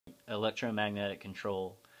electromagnetic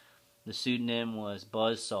control. The pseudonym was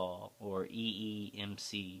Buzzsaw, or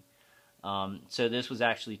EEMC. So this was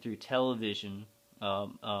actually through television,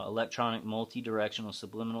 electronic multi-directional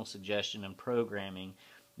subliminal suggestion and programming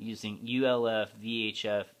using ULF,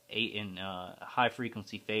 VHF, and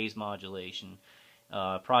high-frequency phase modulation,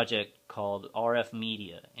 project called RF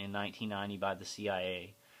Media in 1990 by the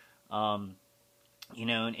CIA.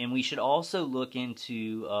 And we should also look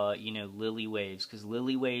into, Lily waves, because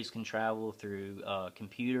Lily waves can travel through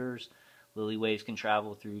computers, Lily waves can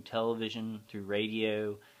travel through television, through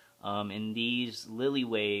radio, and these Lily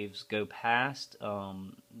waves go past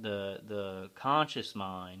the conscious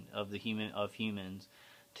mind of humans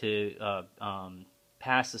to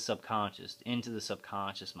past the subconscious into the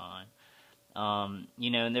subconscious mind. And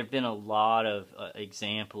there have been a lot of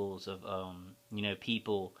examples of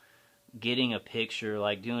people getting a picture,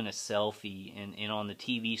 like doing a selfie, and on the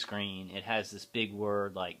TV screen it has this big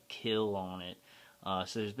word like "kill" on it.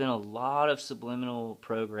 So there's been a lot of subliminal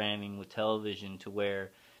programming with television to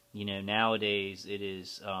where, nowadays it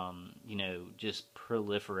is, just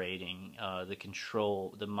proliferating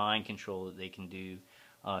the mind control that they can do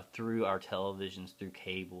through our televisions, through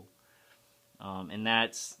cable. And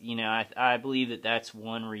that's, I believe that that's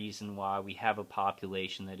one reason why we have a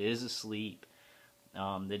population that is asleep,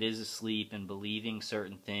 and believing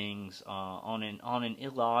certain things on an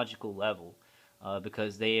illogical level,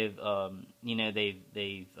 because they have,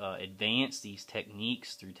 they've advanced these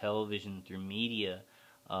techniques through television, through media,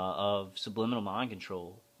 of subliminal mind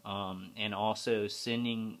control, and also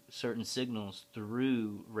sending certain signals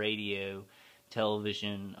through radio,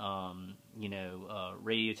 television,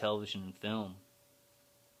 radio, television, and film.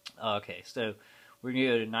 Okay, so we're going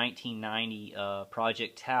to go to 1990,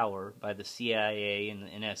 Project Tower by the CIA and the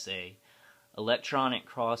NSA, electronic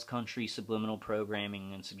cross-country subliminal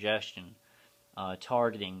programming and suggestion,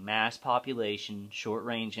 targeting mass population,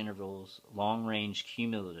 short-range intervals, long-range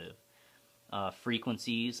cumulative,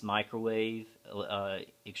 frequencies, microwave,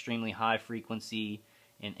 extremely high frequency,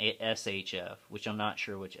 and SHF, which I'm not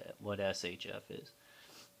sure what SHF is.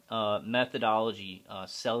 Methodology,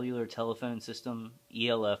 cellular telephone system,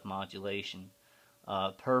 ELF modulation.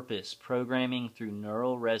 Purpose, programming through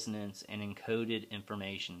neural resonance and encoded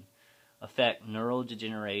information. Effect, neural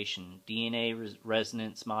degeneration, DNA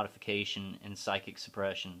resonance modification, and psychic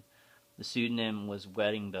suppression. The pseudonym was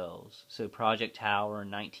Wedding Bells. So Project Tower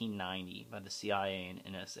in 1990 by the CIA and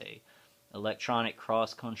NSA. Electronic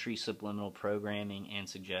cross-country subliminal programming and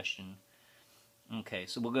suggestion. Okay,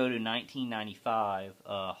 so we'll go to 1995,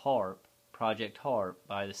 HARP, Project HARP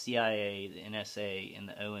by the CIA, the NSA, and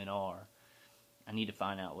the ONR. I need to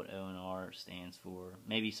find out what ONR stands for.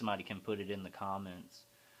 Maybe somebody can put it in the comments.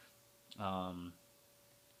 Something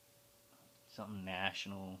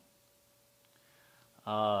national.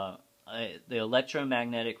 The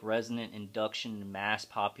electromagnetic resonant induction mass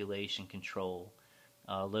population control.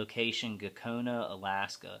 Location, Gacona,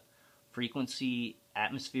 Alaska. Frequency,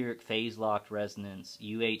 atmospheric phase-locked resonance,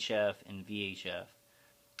 UHF and VHF.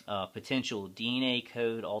 Potential, DNA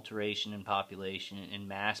code alteration in population and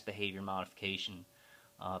mass behavior modification.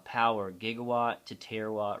 Power, gigawatt to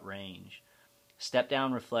terawatt range.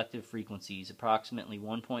 Step-down reflective frequencies, approximately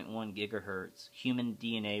 1.1 gigahertz. Human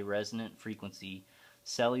DNA resonant frequency,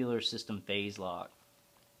 cellular system phase lock.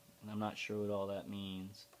 I'm not sure what all that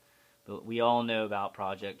means. But we all know about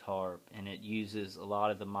Project HARP, and it uses a lot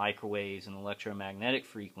of the microwaves and electromagnetic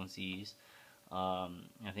frequencies, I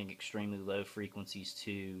think extremely low frequencies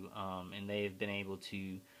too, and they have been able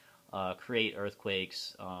to create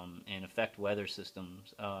earthquakes and affect weather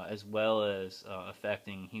systems, as well as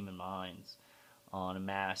affecting human minds on a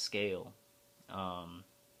mass scale.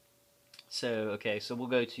 So we'll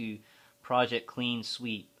go to Project Clean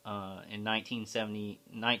Sweep in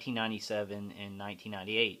 1997 and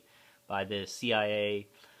 1998. By the CIA,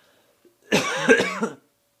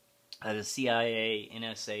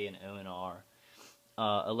 NSA, and ONR.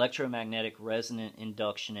 Electromagnetic resonant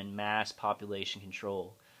induction and mass population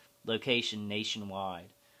control. Location, nationwide.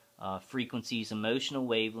 Frequencies, emotional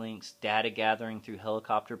wavelengths, data gathering through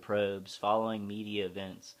helicopter probes following media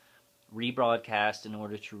events. Rebroadcast in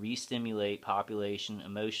order to re-stimulate population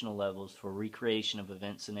emotional levels for recreation of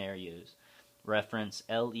event scenarios. Reference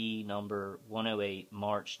LE number 108,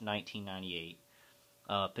 March 1998.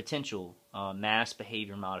 Potential, mass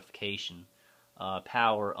behavior modification.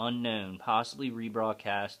 Power, unknown, possibly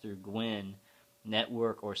rebroadcast through GWIN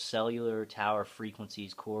network or cellular tower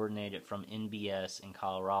frequencies coordinated from NBS in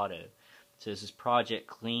Colorado. So this is Project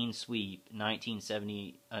Clean Sweep,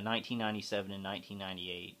 1997 and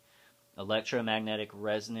 1998. Electromagnetic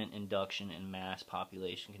resonant induction and mass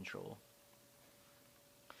population control.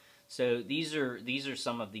 So these are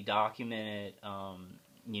some of the documented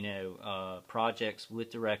projects with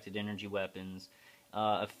directed energy weapons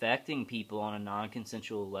affecting people on a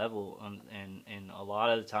non-consensual level, and a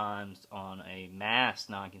lot of the times on a mass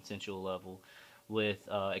non-consensual level with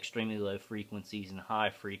extremely low frequencies and high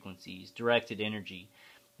frequencies, directed energy.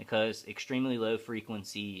 Because extremely low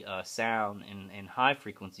frequency sound and high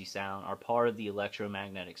frequency sound are part of the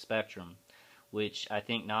electromagnetic spectrum, which I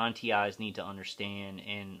think non-TIs need to understand,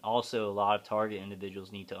 and also a lot of target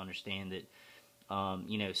individuals need to understand that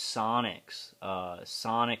sonics,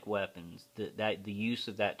 sonic weapons, that the use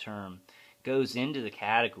of that term goes into the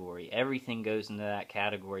category. Everything goes into that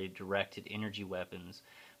category of directed energy weapons,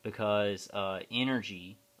 because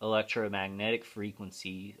energy, electromagnetic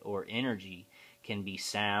frequency, or energy can be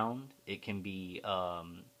sound. It can be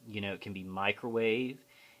it can be microwave.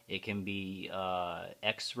 It can be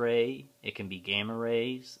X-ray. It can be gamma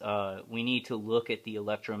rays. We need to look at the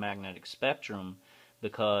electromagnetic spectrum,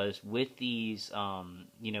 because with these,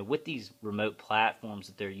 with these remote platforms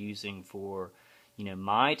that they're using for,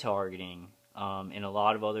 my targeting, and a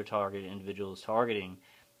lot of other target individuals targeting,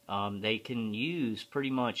 they can use pretty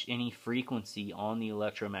much any frequency on the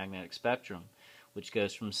electromagnetic spectrum, which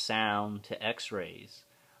goes from sound to X-rays,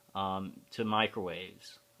 to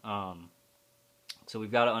microwaves. So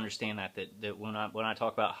we've got to understand that when I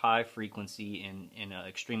talk about high frequency and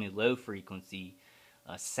extremely low frequency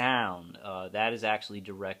sound, that is actually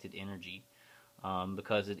directed energy,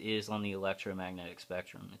 because it is on the electromagnetic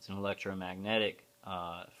spectrum. It's an electromagnetic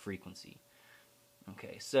frequency.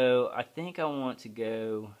 Okay, so I think I want to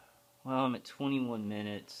go. Well, I'm at 21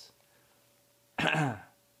 minutes.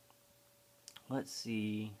 Let's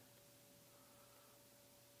see.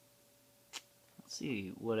 Let's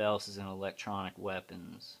see what else is in electronic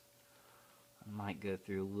weapons. I might go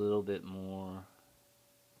through a little bit more,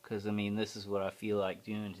 because I mean, this is what I feel like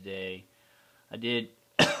doing today. I did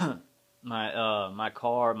my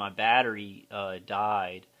car, my battery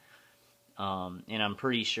died, and I'm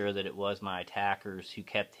pretty sure that it was my attackers who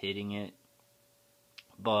kept hitting it.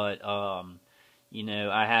 But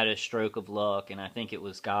I had a stroke of luck, and I think it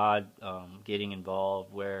was God getting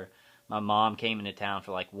involved, where my mom came into town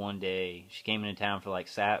for like one day. She came into town for like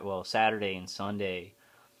Saturday and Sunday.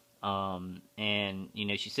 And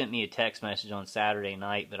she sent me a text message on Saturday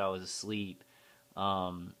night, but I was asleep.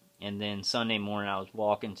 And then Sunday morning I was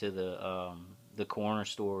walking to the corner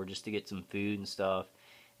store just to get some food and stuff.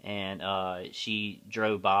 And she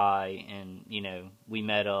drove by, and we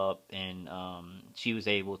met up, and she was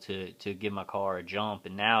able to give my car a jump,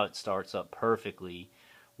 and now it starts up perfectly,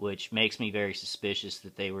 which makes me very suspicious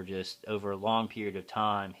that they were just over a long period of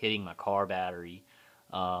time hitting my car battery,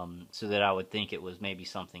 so that I would think it was maybe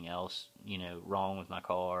something else wrong with my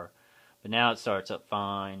car. But now it starts up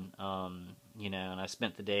fine, and I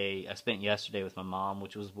spent yesterday with my mom,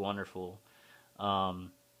 which was wonderful.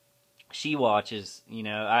 She watches,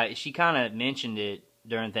 she kind of mentioned it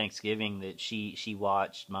during Thanksgiving that she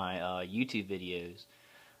watched my YouTube videos,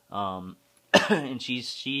 and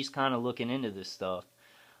she's kind of looking into this stuff.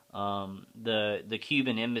 The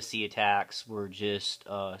Cuban embassy attacks were just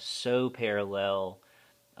so parallel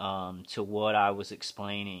to what I was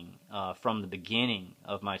explaining from the beginning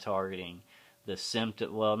of my targeting.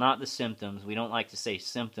 Not the symptoms. We don't like to say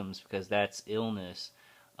symptoms because that's illness.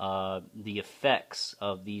 The effects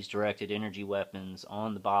of these directed energy weapons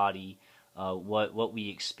on the body, what we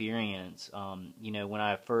experience. When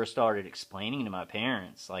I first started explaining to my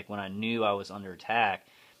parents, like when I knew I was under attack,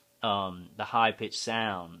 the high-pitched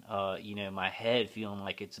sound, my head feeling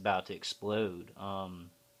like it's about to explode,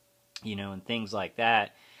 and things like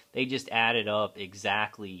that, they just added up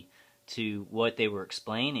exactly to what they were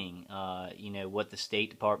explaining, what the State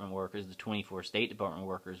Department workers, the 24 State Department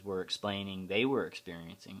workers were explaining they were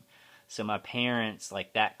experiencing. So my parents,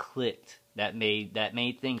 like, that clicked. That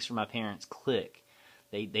made things for my parents click.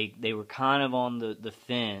 They were kind of on the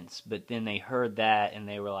fence, but then they heard that and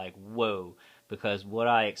they were like, whoa, because what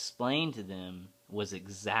I explained to them was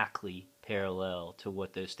exactly parallel to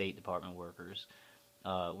what those State Department workers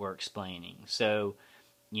were explaining. So,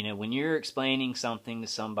 when you're explaining something to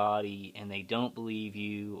somebody and they don't believe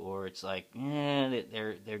you, or it's like,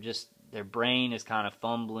 their brain is kind of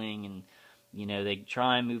fumbling, and they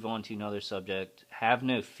try and move on to another subject, have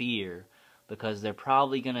no fear, because they're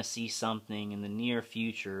probably going to see something in the near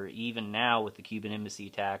future, even now with the Cuban embassy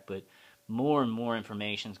attack, but more and more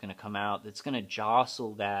information is going to come out that's going to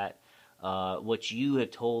jostle that, what you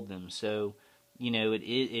have told them. So,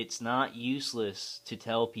 it's not useless to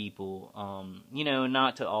tell people,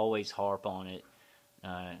 not to always harp on it,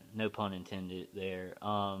 no pun intended there,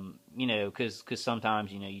 because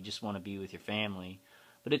sometimes, you just want to be with your family,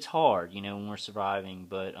 But it's hard, you know, when we're surviving.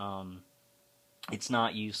 But it's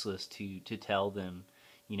not useless to tell them,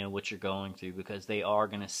 you know, what you're going through, because they are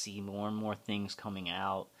going to see more and more things coming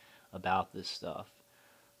out about this stuff.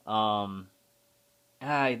 Um,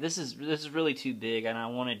 this is really too big, and I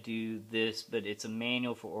want to do this, but it's a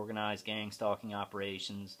manual for organized gang stalking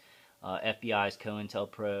operations. FBI's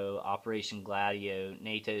COINTELPRO, Operation Gladio,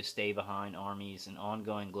 NATO's Stay Behind Armies, and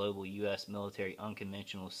ongoing global U.S. military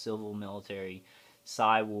unconventional civil military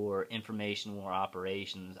war, information war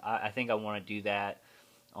operations. I think I want to do that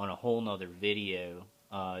on a whole nother video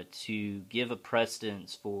to give a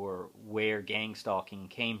precedence for where gang stalking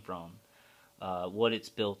came from, what it's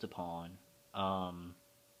built upon.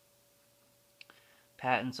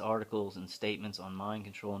 Patents, articles, and statements on mind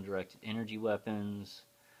control and directed energy weapons.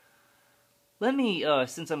 Let me,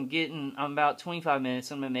 since I'm about 25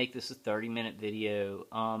 minutes, I'm going to make this a 30-minute video.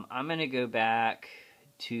 I'm going to go back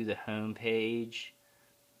to the home page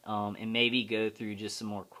and maybe go through just some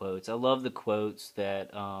more quotes. I love the quotes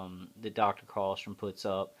that Dr. Carlstrom puts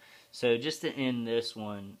up. So just to end this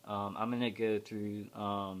one, I'm going to go through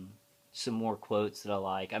some more quotes that I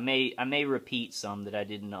like. I may repeat some that I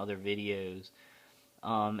did in other videos.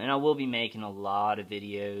 And I will be making a lot of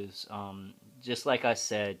videos, just like I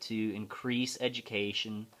said, to increase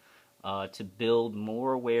education, to build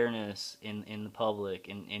more awareness in the public,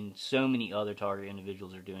 and so many other target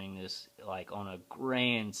individuals are doing this, like, on a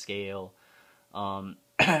grand scale.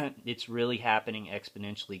 It's really happening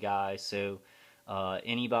exponentially, guys. So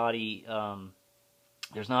anybody,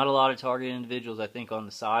 there's not a lot of target individuals, I think, on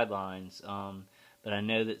the sidelines, but I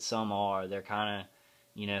know that some are. They're kind of,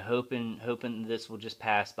 you know, hoping this will just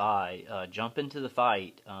pass by. Jump into the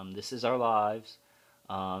fight. This is our lives.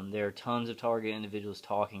 There are tons of target individuals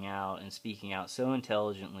talking out and speaking out so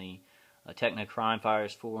intelligently. Techno Crime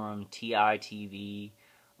Fighters Forum, TITV,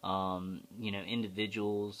 you know,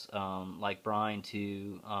 individuals like Brian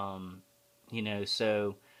too. You know,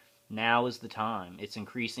 so now is the time. It's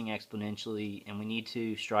increasing exponentially, and we need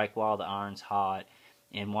to strike while the iron's hot,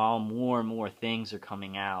 and while more and more things are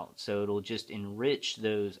coming out. So it'll just enrich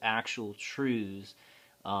those actual truths.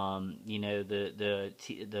 You know,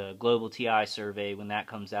 the global TI survey, when that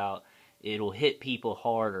comes out, it'll hit people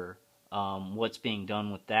harder. What's being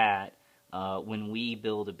done with that when we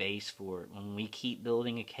build a base for it, when we keep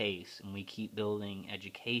building a case and we keep building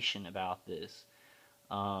education about this.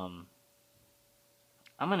 I'm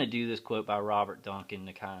going to do this quote by Robert Duncan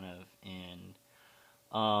to kind of end.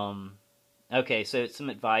 Okay, so it's some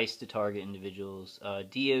advice to target individuals.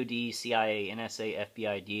 DOD, CIA, NSA,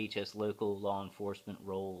 FBI, DHS, local law enforcement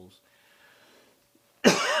roles.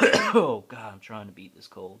 Oh, God, I'm trying to beat this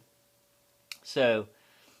cold. So,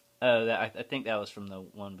 I think that was from the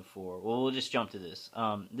one before. Well, we'll just jump to this.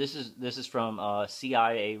 This is from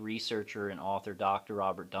CIA researcher and author Dr.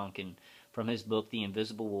 Robert Duncan from his book, The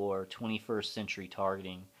Invisible War, 21st Century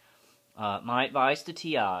Targeting. My advice to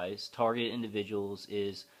TIs, targeted individuals,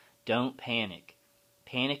 is don't panic.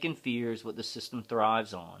 Panic and fear is what the system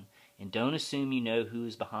thrives on, and don't assume you know who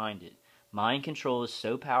is behind it. Mind control is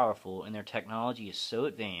so powerful, and their technology is so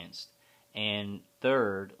advanced. And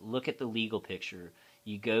third, look at the legal picture.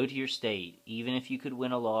 You go to your state, even if you could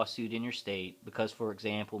win a lawsuit in your state, because, for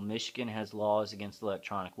example, Michigan has laws against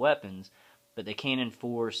electronic weapons, but they can't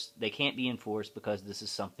be enforced because this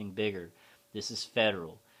is something bigger. This is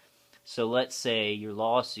federal. So let's say your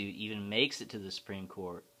lawsuit even makes it to the Supreme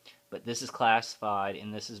Court, but this is classified,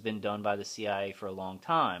 and this has been done by the CIA for a long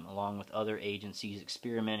time, along with other agencies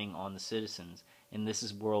experimenting on the citizens, and this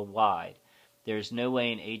is worldwide. There is no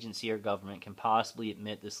way an agency or government can possibly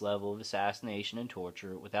admit this level of assassination and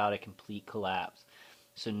torture without a complete collapse.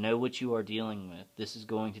 So know what you are dealing with. This is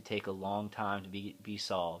going to take a long time to be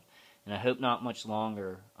solved, and I hope not much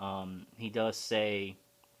longer. He does say,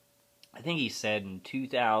 I think he said in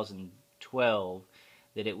 2012,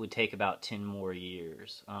 that it would take about 10 more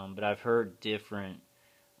years. But I've heard different.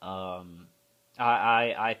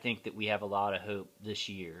 I think that we have a lot of hope this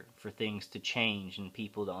year for things to change and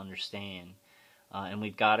people to understand. And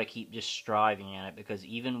we've got to keep just striving at it, because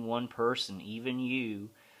even one person, even you,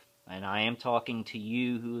 and I am talking to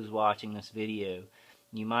you who is watching this video,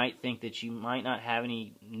 you might think that you might not have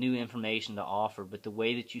any new information to offer, but the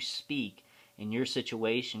way that you speak in your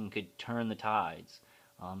situation could turn the tides.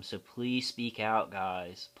 So please speak out,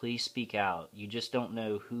 guys. Please speak out. You just don't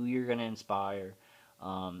know who you're going to inspire,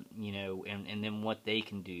 you know, and then what they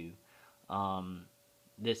can do.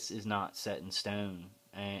 This is not set in stone.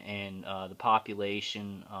 And the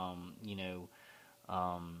population, you know,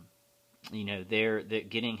 they're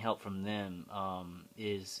getting help from them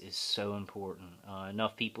is so important.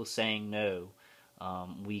 Enough people saying no,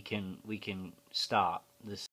 we can stop the